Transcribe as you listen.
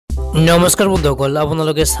নমস্কাৰ বন্ধুসকল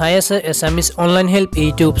আপোনালোকে চাই আছে Assamese online help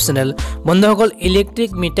YouTube channel. বন্ধুসকল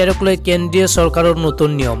ইলেক্ট্ৰিক মিটাৰক লৈ কেন্দ্ৰীয় চৰকাৰৰ নতুন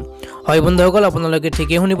নিয়ম। হয় বন্ধুসকল আপোনালোকে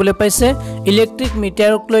ঠিকই শুনিবলৈ পাইছে, ইলেক্ট্ৰিক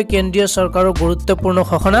মিটাৰক লৈ কেন্দ্ৰীয় চৰকাৰৰ গুৰুত্বপূৰ্ণ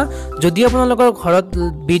ঘোষণা। যদি আপোনালোকৰ ঘৰত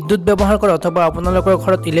বিদ্যুৎ ব্যৱহাৰ কৰে অথবা আপোনালোকৰ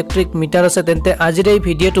ঘৰত ইলেক্ট্ৰিক মিটাৰ আছে তেন্তে আজিৰ এই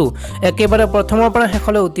ভিডিঅ'টো একেবাৰে প্ৰথমৰ পৰা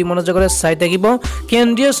শেষলৈ অতি মনোযোগেৰে চাই থাকিব।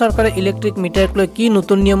 কেন্দ্ৰীয় চৰকাৰে ইলেক্ট্ৰিক মিটাৰক লৈ কি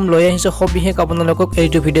নতুন নিয়ম লৈ আহিছে সবিশেষ আপোনালোকক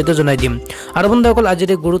এইটো ভিডিঅ'তে জনাই দিম। আৰু বন্ধুসকল আজিৰ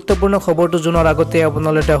এই গুৰুত্বপূৰ্ণ খবৰটো জনাৰ আগতে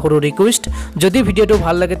আপোনালোকৰ এটা সৰু ৰিকুৱেষ্ট, যদি ভিডিঅ'টো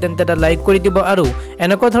ভাল লাগে তেন্তে এটা লাইক কৰি দিব আৰু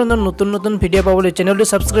এনেকুৱা ধৰণৰ নতুন নতুন ভিডিঅ' পাবলৈ চেনেলটো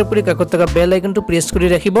সাবস্ক্ৰাইব কৰি কাষত থকা বেল আইকনটো প্ৰেছ কৰি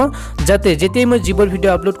ৰাখিব, যাতে যেতিয়াই মই যিবোৰ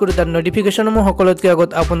ভিডিঅ' আপলোড কৰোঁ তাৰ নটিফিকেশ্যনসমূহ সকলোতকৈ আগত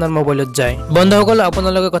আপোনাৰ মোবাইলত যায়। বন্ধুসকল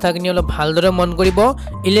আপোনালোকে কথাখিনি অলপ ভালদৰে মন কৰিব।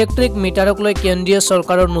 ইলেক্ট্ৰিক মিটাৰক লৈ কেন্দ্ৰীয়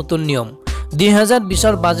চৰকাৰৰ নতুন নিয়ম।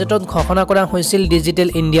 2020 বাজেটত ঘোষণা কৰা হৈছিল ডিজিটেল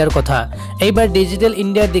ইণ্ডিয়াৰ কথা। এইবাৰ ডিজিটেল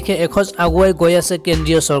ইণ্ডিয়াৰ দিশে এখোজ আগুৱাই গৈ আছে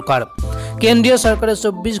কেন্দ্ৰীয় চৰকাৰ। কেন্দ্ৰীয় চৰকাৰে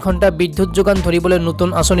 24 ঘণ্টা বিদ্যুৎ যোগান ধৰিবলৈ নতুন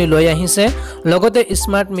আঁচনি লৈ আহিছে। লগতে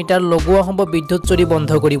স্মাৰ্ট মিটাৰ লগোৱা হ'ব বিদ্যুৎ চুৰি বন্ধ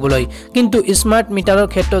কৰিবলৈ। কিন্তু স্মাৰ্ট মিটাৰৰ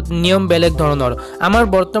ক্ষেত্ৰত নিয়ম বেলেগ ধৰণৰ। আমাৰ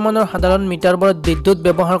বৰ্তমানৰ সাধাৰণ মিটাৰবোৰত বিদ্যুৎ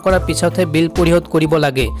ব্যৱহাৰ কৰাৰ পিছতহে বিল পৰিশোধ কৰিব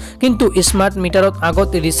লাগে, কিন্তু স্মাৰ্ট মিটাৰত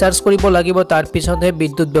আগত ৰিচাৰ্জ কৰিব লাগিব, তাৰ পিছতহে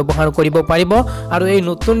বিদ্যুৎ ব্যৱহাৰ কৰিব পাৰিব। আৰু এই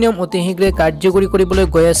নতুন নিয়ম অতি শীঘ্ৰে কাৰ্যকৰী কৰিবলৈ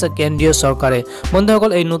গৈ আছে কেন্দ্ৰীয় চৰকাৰে।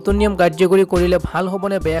 বন্ধুসকল এই নতুন নিয়ম কাৰ্যকৰী কৰিলে ভাল হ'ব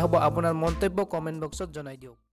নে বেয়া হ'ব, আপোনাৰ মন্তব্য কমেণ্ট বক্সত জনাই দিয়ক।